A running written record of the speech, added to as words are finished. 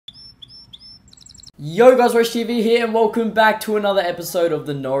Yo guys, Roachy TV here and welcome back to another episode of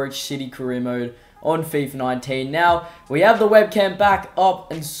the Norwich City career mode on FIFA 19. Now, we have the webcam back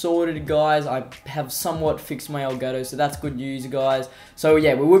up and sorted, guys. I have somewhat fixed my Elgato, so that's good news, guys. So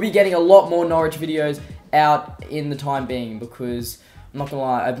yeah, we will be getting a lot more Norwich videos out in the time being because, I'm not gonna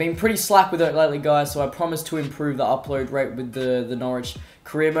lie, I've been pretty slack with it lately, guys, so I promise to improve the upload rate with the Norwich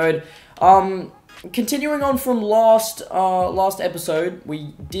career mode. Continuing on from last episode,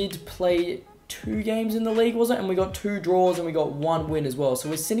 we did play 2 games in the league, was it? And we got 2 draws and we got 1 win as well. So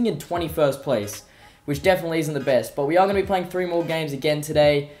we're sitting in 21st place, which definitely isn't the best. But we are going to be playing 3 more games again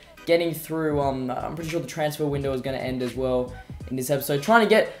today. Getting through, I'm pretty sure the transfer window is going to end as well in this episode. Trying to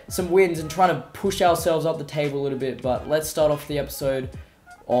get some wins and trying to push ourselves up the table a little bit. But let's start off the episode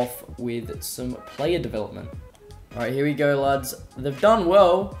off with some player development. Alright, here we go, lads. They've done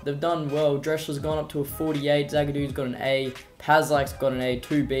well. Dressler's gone up to a 48. Zagadu's got an A. Pazlak's got an A,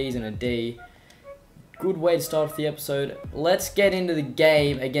 2 B's and a D. Good way to start off the episode. Let's get into the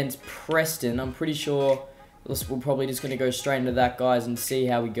game against Preston. I'm pretty sure we're probably just going to go straight into that, guys, and see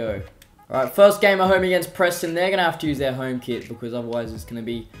how we go. Alright, first game at home against Preston. They're going to have to use their home kit because otherwise it's going to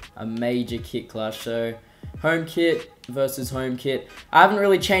be a major kit clash. So, home kit versus home kit. I haven't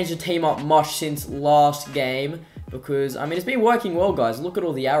really changed the team up much since last game because, I mean, it's been working well, guys. Look at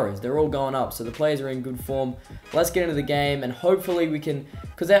all the arrows. They're all going up, so the players are in good form. Let's get into the game, and hopefully we can,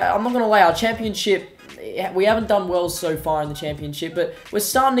 because I'm not going to lie, our championship, we haven't done well so far in the championship, but we're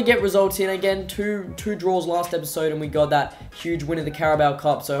starting to get results in again. Two draws last episode, and we got that huge win of the Carabao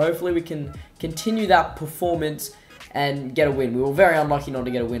Cup, so hopefully we can continue that performance and get a win. We were very unlucky not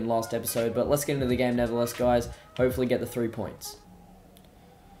to get a win last episode, but let's get into the game nevertheless, guys. Hopefully get the 3 points.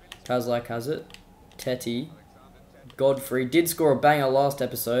 Kazlak has it. Teti. Godfrey did score a banger last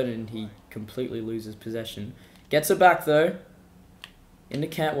episode, and he completely loses possession. Gets it back, though. Into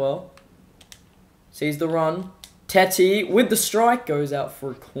Cantwell. Sees the run. Teti, with the strike, goes out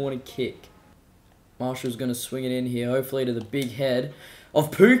for a corner kick. Marshall's going to swing it in here, hopefully to the big head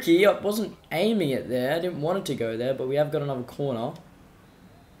of Pookie. I wasn't aiming it there. I didn't want it to go there, but we have got another corner.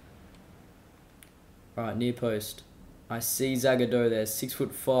 Alright, near post. I see Zagado there,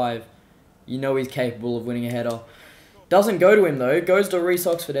 6'5". You know he's capable of winning a header. Doesn't go to him, though. Goes to Reece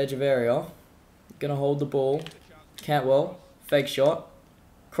Oxford, edge of area. Going to hold the ball. Cantwell, fake shot.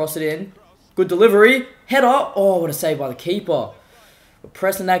 Cross it in. Good delivery. Header. Oh, what a save by the keeper. We're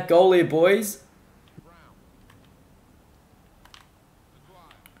pressing that goal here, boys.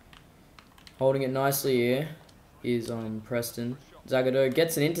 Holding it nicely here is Preston. Zagado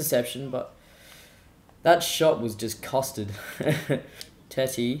gets an interception, but that shot was just custard.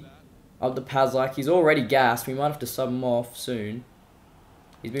 Teti up to Pazlak. He's already gassed. We might have to sub him off soon.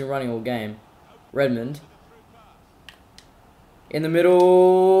 He's been running all game. Redmond. In the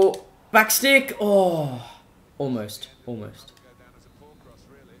middle. Back stick. Oh, almost.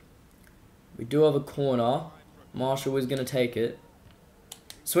 We do have a corner. Marshall is going to take it.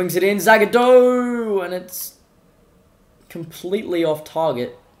 Swings it in. Zagado. And it's completely off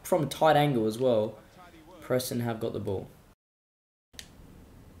target from a tight angle as well. Preston have got the ball.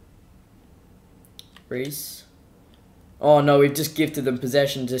 Reece. Oh no, we've just gifted them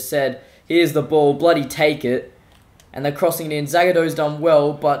possession. Just said, here's the ball. Bloody take it. And they're crossing it in. Zagado's done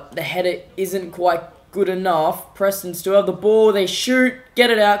well, but the header isn't quite good enough. Preston still have the ball. They shoot. Get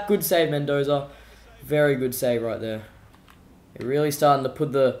it out. Good save, Mendoza. Very good save right there. They're really starting to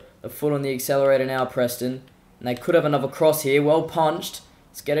put the foot on the accelerator now, Preston. And they could have another cross here. Well punched.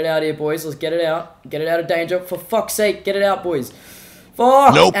 Let's get it out here, boys. Let's get it out. Get it out of danger. For fuck's sake, get it out, boys.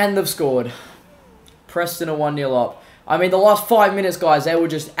 Fuck! Nope. And they've scored. Preston are 1-0 up. I mean, the last 5 minutes, guys, they were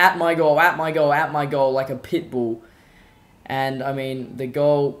just at my goal, like a pit bull. And, I mean, the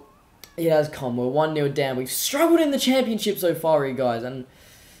goal, it has come. We're 1-0 down. We've struggled in the championship so far here, guys. And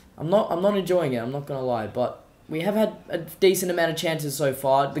I'm not enjoying it. I'm not going to lie. But we have had a decent amount of chances so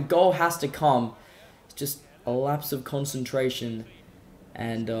far. The goal has to come. It's just a lapse of concentration.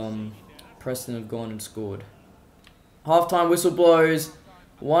 And Preston have gone and scored. Halftime whistle blows.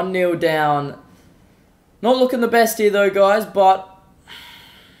 1-0 down. Not looking the best here, though, guys. But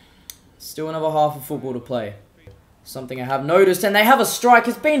still another half of football to play. Something I have noticed, and they have a strike.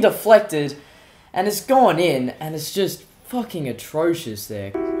 It's been deflected, and it's gone in, and it's just fucking atrocious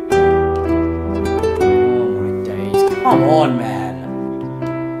there. Oh my days. Come on, man.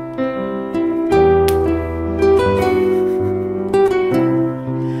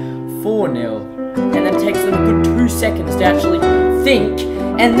 And then it takes them a good 2 seconds to actually think,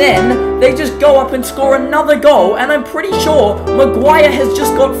 and then they just go up and score another goal, and I'm pretty sure Maguire has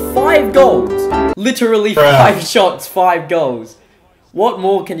just got 5 goals. Literally 5 shots, 5 goals. What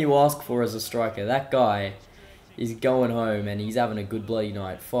more can you ask for as a striker? That guy is going home and he's having a good bloody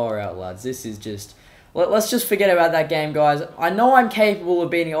night. Far out, lads. This is just... Let's just forget about that game, guys. I know I'm capable of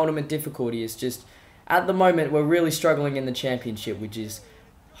beating ultimate difficulty. It's just, at the moment, we're really struggling in the championship, which is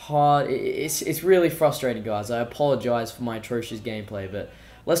hard. It's really frustrating, guys. I apologize for my atrocious gameplay, but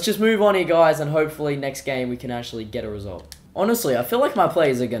let's just move on here, guys, and hopefully next game we can actually get a result. Honestly, I feel like my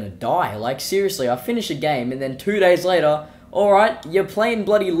players are going to die. Like, seriously, I finish a game, and then 2 days later, alright, you're playing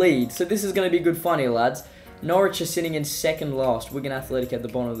bloody Leeds, so this is going to be good fun here, lads. Norwich are sitting in second last. Wigan Athletic at the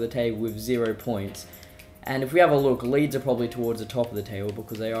bottom of the table with 0 points. And if we have a look, Leeds are probably towards the top of the table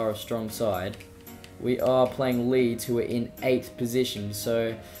because they are a strong side. We are playing Leeds, who are in 8th position.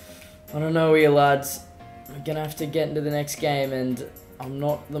 So, I don't know here, lads. We're going to have to get into the next game, and I'm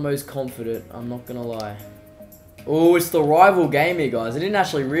not the most confident. I'm not going to lie. Oh, it's the rival game here, guys. I didn't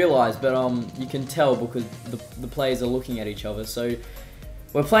actually realise, but you can tell because the players are looking at each other. So,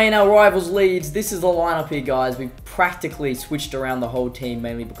 we're playing our rivals Leeds. This is the lineup here, guys. We've practically switched around the whole team,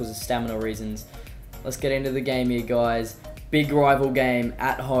 mainly because of stamina reasons. Let's get into the game here, guys. Big rival game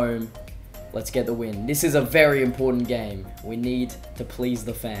at home. Let's get the win. This is a very important game. We need to please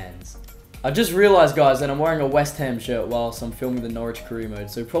the fans. I just realised, guys, that I'm wearing a West Ham shirt whilst I'm filming the Norwich career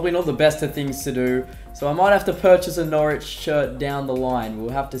mode. So probably not the best of things to do. So I might have to purchase a Norwich shirt down the line. We'll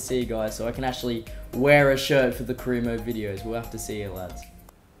have to see, guys. So I can actually wear a shirt for the career mode videos. We'll have to see it, lads.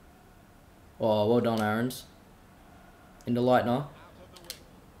 Oh, well done, Aarons. Into Leitner.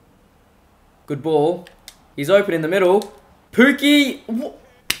 Good ball. He's open in the middle. Pookie!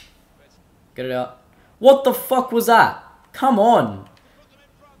 Get it out. What the fuck was that? Come on.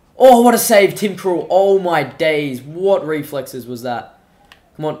 Oh, what a save, Tim Krul. Oh, my days. What reflexes was that?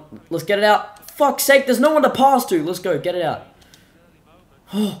 Come on. Let's get it out. Fuck's sake, there's no one to pass to. Let's go. Get it out.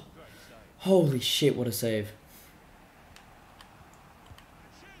 Oh, holy shit, what a save.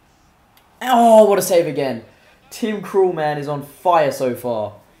 Oh, what a save again. Tim Krul, man, is on fire so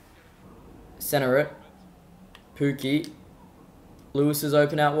far. Center it. Pookie. Lewis is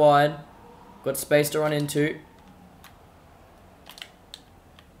open out wide. Got space to run into.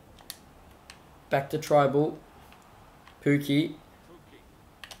 Back to Tribal. Pookie.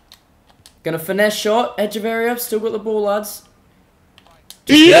 Gonna finesse shot. Edge of area. Still got the ball, lads.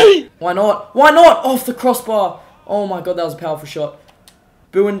 Why not? Why not? Off the crossbar. Oh my god, that was a powerful shot.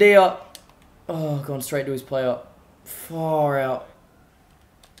 Buendia. Oh, gone straight to his player. Far out.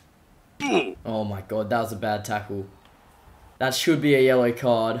 Oh my god, that was a bad tackle. That should be a yellow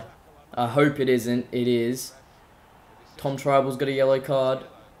card. I hope it isn't. It is. Tom Tribal's got a yellow card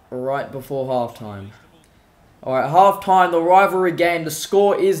right before halftime. Alright, halftime, the rivalry game. The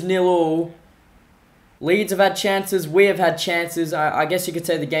score is 0-0. Leeds have had chances. We have had chances. I guess you could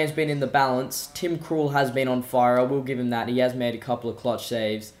say the game's been in the balance. Tim Krul has been on fire. I will give him that. He has made a couple of clutch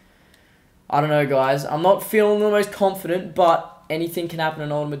saves. I don't know, guys. I'm not feeling the most confident, but anything can happen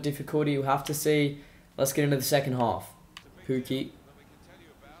in ultimate difficulty. We'll have to see. Let's get into the second half. Pookie.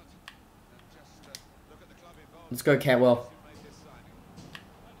 Let's go, Cantwell.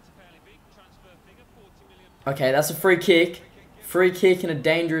 Okay, that's a free kick. Free kick in a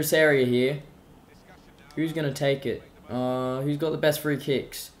dangerous area here. Who's going to take it? Who's got the best free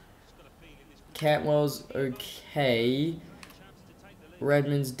kicks? Cantwell's okay.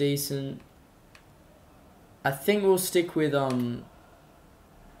 Redmond's decent. I think we'll stick with Leitner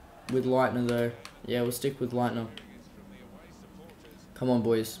though. Yeah, we'll stick with Leitner. Come on,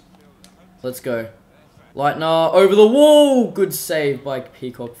 boys. Let's go. Leitner over the wall. Good save by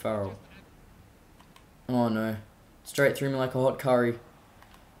Peacock Farrell. Oh no. Straight through me like a hot curry.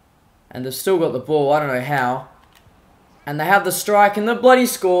 And they've still got the ball. I don't know how. And they have the strike and the bloody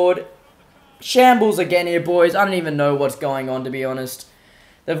scored. Shambles again here, boys. I don't even know what's going on, to be honest.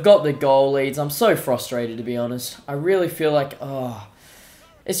 They've got the goal leads. I'm so frustrated, to be honest. I really feel like, oh.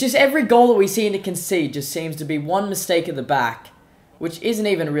 It's just every goal that we seem to concede just seems to be one mistake at the back, which isn't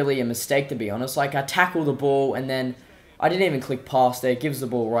even really a mistake, to be honest. Like, I tackle the ball, and then I didn't even click past there. It gives the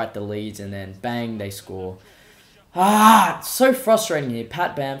ball right to Leeds, and then bang, they score. Ah, it's so frustrating here.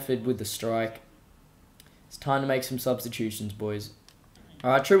 Pat Bamford with the strike. It's time to make some substitutions, boys.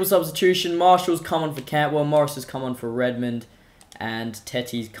 Alright, triple substitution. Marshall's come on for Cantwell. Morris has come on for Redmond. And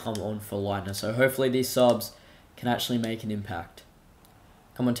Tetty's come on for Leitner. So hopefully these subs can actually make an impact.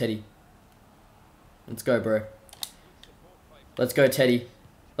 Come on, Teddy. Let's go, bro. Let's go, Teddy.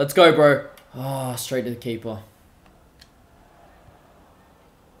 Let's go, bro. Ah, straight to the keeper.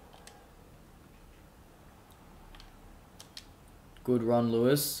 Good run,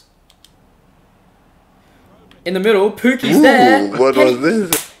 Lewis. In the middle, Pookie's there. What was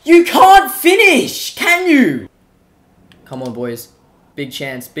this? You can't finish, can you? Come on, boys. Big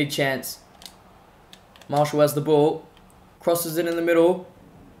chance, big chance. Marshall has the ball. Crosses it in the middle.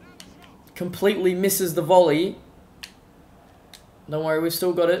 Completely misses the volley. Don't worry, we've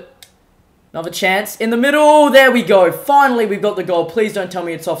still got it. Another chance in the middle. There we go. Finally, we've got the goal. Please don't tell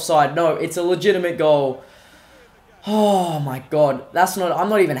me it's offside. No, it's a legitimate goal. Oh my god. I'm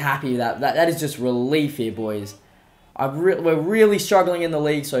not even happy with that. That is just relief here, boys. We're really struggling in the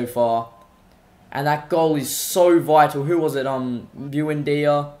league so far. And that goal is so vital. Who was it?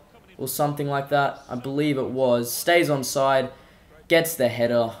 Buendia or something like that. I believe it was. Stays on side. Gets the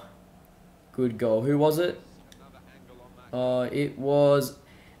header. Good goal. Who was it? It was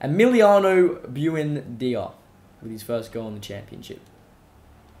Emiliano Buendia with his first goal in the championship.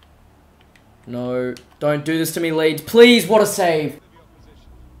 No, don't do this to me, Leeds. Please, what a save.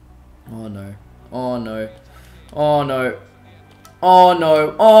 Oh, no. Oh, no. Oh, no. Oh,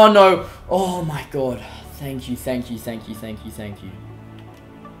 no. Oh, no. Oh, my God. Thank you, thank you, thank you, thank you, thank you.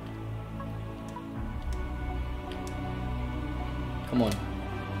 Come on.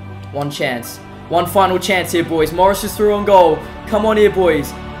 One chance. One final chance here, boys. Morris is through on goal. Come on here,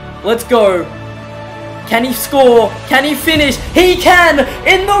 boys. Let's go. Can he score? Can he finish? He can!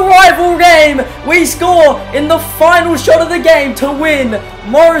 In the rival game! We score in the final shot of the game to win.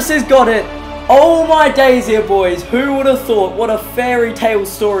 Morris has got it. Oh my days here, boys. Who would have thought what a fairy tale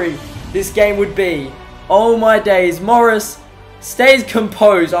story this game would be? Oh my days. Morris stays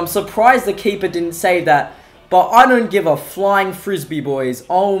composed. I'm surprised the keeper didn't save that. But I don't give a flying frisbee, boys.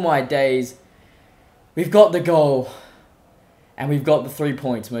 Oh my days. We've got the goal. And we've got the 3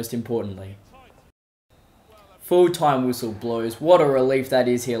 points, most importantly. Full-time whistle blows. What a relief that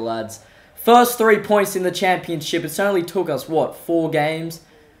is here, lads. First 3 points in the championship. It's only took us, what, 4 games?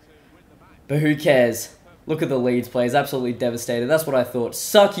 But who cares? Look at the Leeds players. Absolutely devastated. That's what I thought.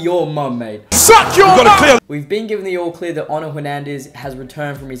 Suck your mum, mate. Suck your mum! We've been given the all clear that Ono Hernandez has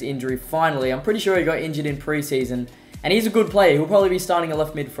returned from his injury finally. I'm pretty sure he got injured in pre-season. And he's a good player. He'll probably be starting a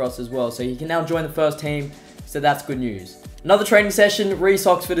left mid for us as well. So he can now join the first team. So that's good news. Another training session. Reece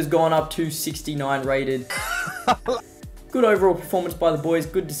Oxford has gone up to 69 rated. Good overall performance by the boys.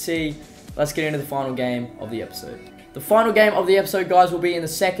 Good to see. Let's get into the final game of the episode. The final game of the episode, guys, will be in the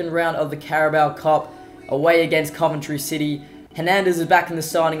second round of the Carabao Cup. Away against Coventry City. Hernandez is back in the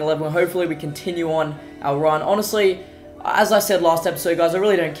starting 11. Hopefully we continue on our run. Honestly, as I said last episode, guys, I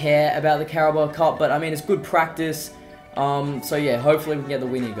really don't care about the Carabao Cup. But, I mean, it's good practice. So, yeah, hopefully we can get the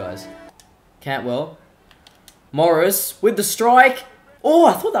win here, guys. Cantwell. Morris with the strike. Oh,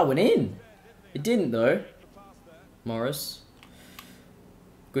 I thought that went in. It didn't, though. Morris.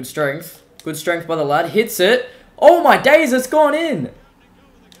 Good strength. Good strength by the lad. Hits it. Oh, my days, it's gone in.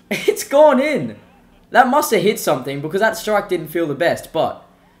 It's gone in. That must have hit something because that strike didn't feel the best. But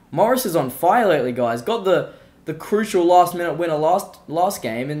Morris is on fire lately, guys. Got the crucial last-minute winner last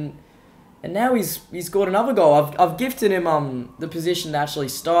game. And now he's scored another goal. I've gifted him the position to actually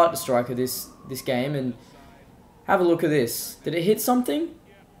start the striker this game. And have a look at this. Did it hit something?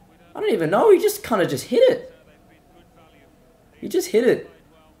 I don't even know. He just kind of just hit it. He just hit it.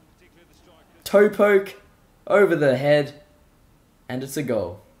 Toe poke over the head. And it's a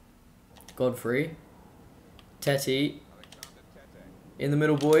goal. Godfrey. Teti. In the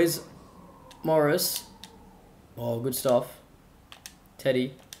middle, boys. Morris. Oh, good stuff.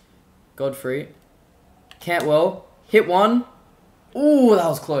 Teddy. Godfrey. Cantwell. Hit one. Ooh, that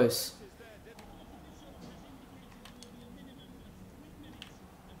was close.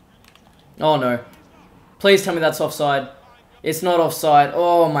 Oh, no. Please tell me that's offside. It's not offside.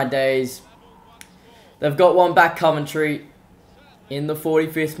 Oh, my days. They've got one back, Coventry. In the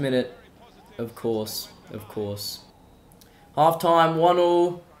 45th minute. Of course. Of course. Half-time,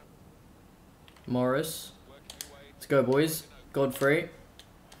 1-1. Morris. Let's go, boys. Godfrey.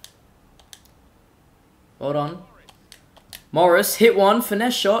 Hold on. Morris, hit one.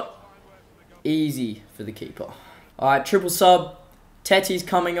 Finesse shot. Easy for the keeper. Alright, triple sub. Teti's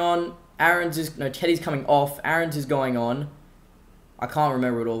coming on. Teddy's coming off. Aaron's is going on. I can't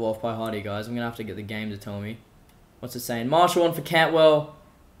remember it all off by heart, guys. I'm going to have to get the game to tell me. What's it saying? Marshall on for Cantwell.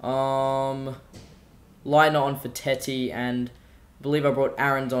 Leitner on for Teti. And I believe I brought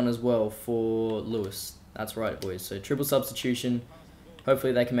Aaron's on as well for Lewis. That's right, boys. So triple substitution.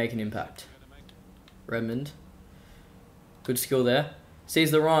 Hopefully they can make an impact. Redmond. Good skill there. Sees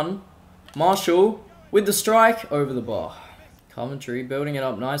the run. Marshall with the strike over the bar. Coventry building it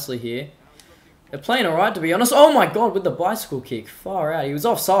up nicely here. They're playing alright, to be honest. Oh my god, with the bicycle kick. Far out. He was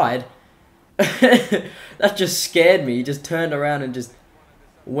offside. That just scared me. He just turned around and just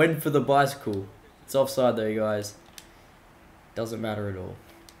went for the bicycle. It's offside though, guys. Doesn't matter at all.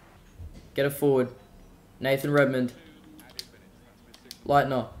 Get it forward. Nathan Redmond.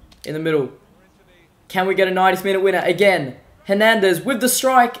 Leitner in the middle. Can we get a 90th minute winner again? Hernandez with the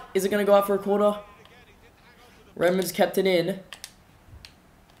strike. Is it going to go out for a quarter? Redmond's kept it in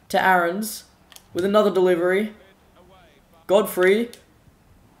to Aarons with another delivery. Godfrey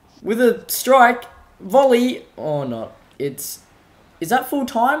with a strike. Volley. Oh, not. Is that full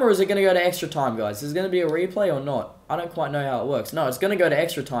time or is it going to go to extra time, guys? Is it going to be a replay or not? I don't quite know how it works. No, it's going to go to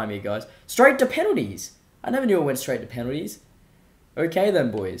extra time here, guys. Straight to penalties. I never knew it went straight to penalties. Okay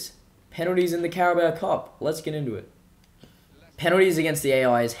then, boys. Penalties in the Carabao Cup. Let's get into it. Penalties against the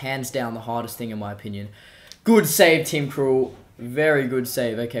AI is hands down the hardest thing in my opinion. Good save, Tim Krul. Very good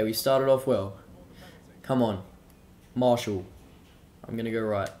save. Okay, we started off well. Come on. Marshall. I'm going to go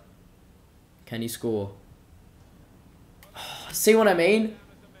right. Can he score? See what I mean?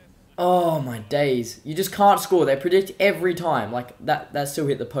 Oh, my days. You just can't score. They predict every time. Like, that still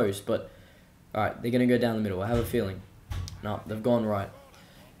hit the post, but... Alright, they're going to go down the middle. I have a feeling. No, they've gone right.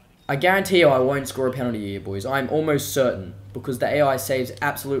 I guarantee you I won't score a penalty here, boys. I'm almost certain. Because the AI saves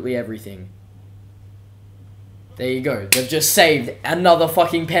absolutely everything. There you go. They've just saved another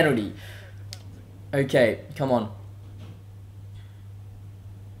fucking penalty. Okay, come on.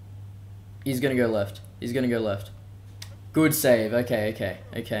 He's going to go left. He's going to go left. Good save.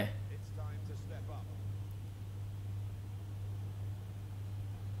 Okay.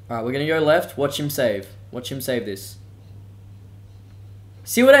 Alright, we're going to go left. Watch him save. Watch him save this.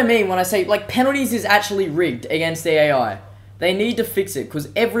 See what I mean when I say, like, penalties is actually rigged against the AI. They need to fix it, because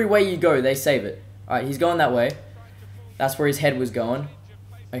every way you go, they save it. Alright, he's going that way. That's where his head was going.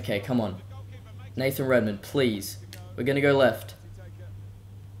 Okay, come on. Nathan Redmond, please. We're going to go left.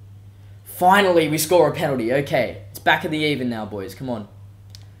 Finally, we score a penalty. Okay, it's back at the even now, boys. Come on.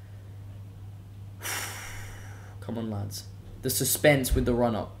 Come on, lads. The suspense with the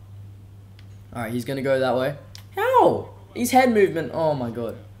run-up. Alright, he's going to go that way. How? His head movement. Oh, my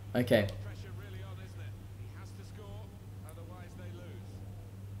God. Okay.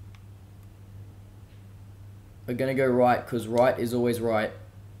 We're going to go right, because right is always right.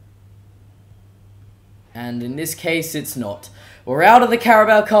 And in this case, it's not. We're out of the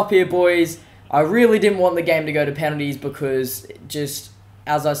Carabao Cup here, boys. I really didn't want the game to go to penalties because just,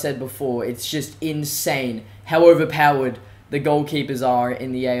 as I said before, it's just insane how overpowered the goalkeepers are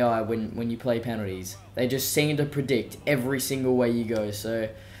in the AI when you play penalties. They just seem to predict every single way you go. So,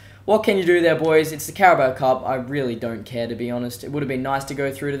 what can you do there, boys? It's the Carabao Cup. I really don't care, to be honest. It would have been nice to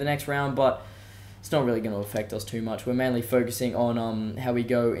go through to the next round, but it's not really going to affect us too much. We're mainly focusing on how we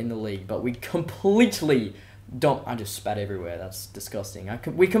go in the league, but we completely don't... I just spat everywhere. That's disgusting.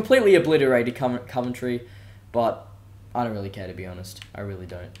 We completely obliterated Coventry, but I don't really care, to be honest. I really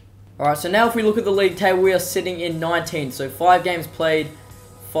don't. Alright, so now if we look at the league table, we are sitting in 19th. So 5 games played,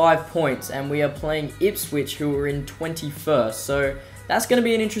 5 points, and we are playing Ipswich, who are in 21st. So that's going to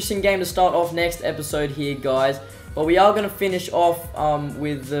be an interesting game to start off next episode here, guys. But we are going to finish off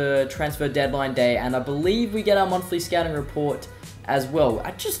with the transfer deadline day, and I believe we get our monthly scouting report as well.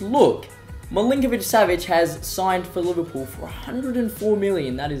 Just look, Milinkovic-Savic has signed for Liverpool for 104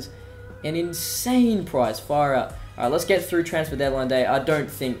 million. That is an insane price, far out. Alright, let's get through transfer deadline day. I don't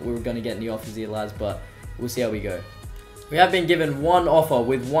think we're going to get any offers here, lads, but we'll see how we go. We have been given one offer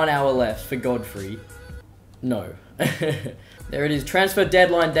with 1 hour left for Godfrey. No. There it is. Transfer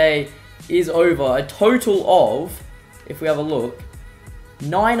deadline day is over. A total of, if we have a look,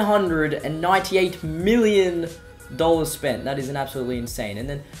 $998 million spent. That is an absolutely insane. And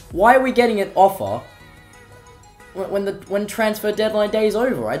then why are we getting an offer when transfer deadline day is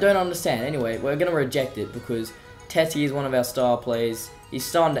over? I don't understand. Anyway, we're going to reject it because Teti is one of our star players. He's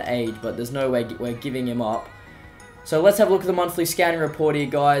starting to age, but there's no way we're giving him up. So let's have a look at the monthly scouting report here,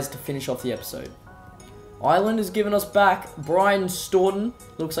 guys, to finish off the episode. Ireland has given us back Brian Staunton.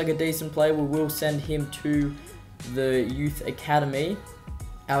 Looks like a decent player. We will send him to the youth academy.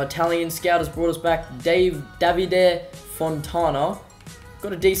 Our Italian scout has brought us back Davide Fontana.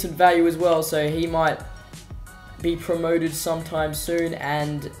 Got a decent value as well, so he might be promoted sometime soon.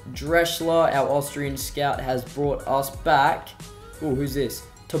 And Dressler, our Austrian scout, has brought us back. Oh, who's this?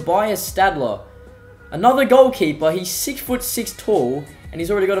 Tobias Stadler. Another goalkeeper. He's 6'6" tall. And he's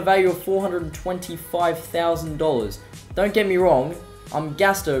already got a value of $425,000. Don't get me wrong, I'm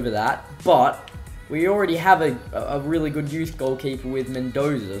gassed over that, but we already have a really good youth goalkeeper with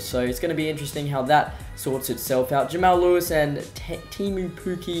Mendoza, so it's going to be interesting how that sorts itself out. Jamal Lewis and Timu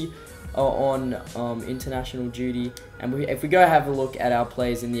Puki are on international duty, and if we go have a look at our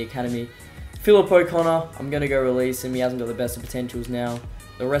players in the academy, Philip O'Connor, I'm going to go release him. He hasn't got the best of potentials now.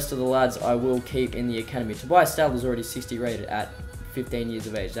 The rest of the lads I will keep in the academy. Tobias Stadler's already 60 rated at 15 years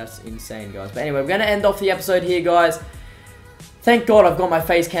of age. That's insane, guys. But anyway, we're going to end off the episode here, guys. thank God I've got my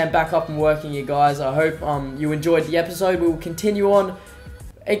face cam back up and working, you guys. I hope you enjoyed the episode. We will continue on.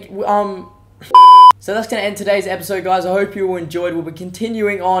 So that's going to end today's episode, guys. I hope you all enjoyed. We'll be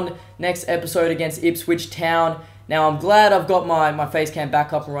continuing on next episode against Ipswich Town. Now, I'm glad I've got my face cam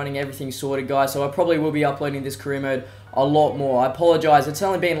back up and running, everything sorted, guys. So I probably will be uploading this career mode a lot more. I apologize. It's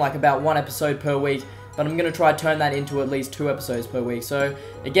only been like about 1 episode per week, but I'm going to try to turn that into at least 2 episodes per week. So,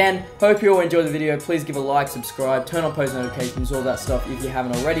 again, hope you all enjoyed the video. Please give a like, subscribe, turn on post notifications, all that stuff if you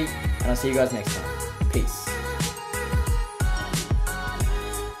haven't already. And I'll see you guys next time. Peace.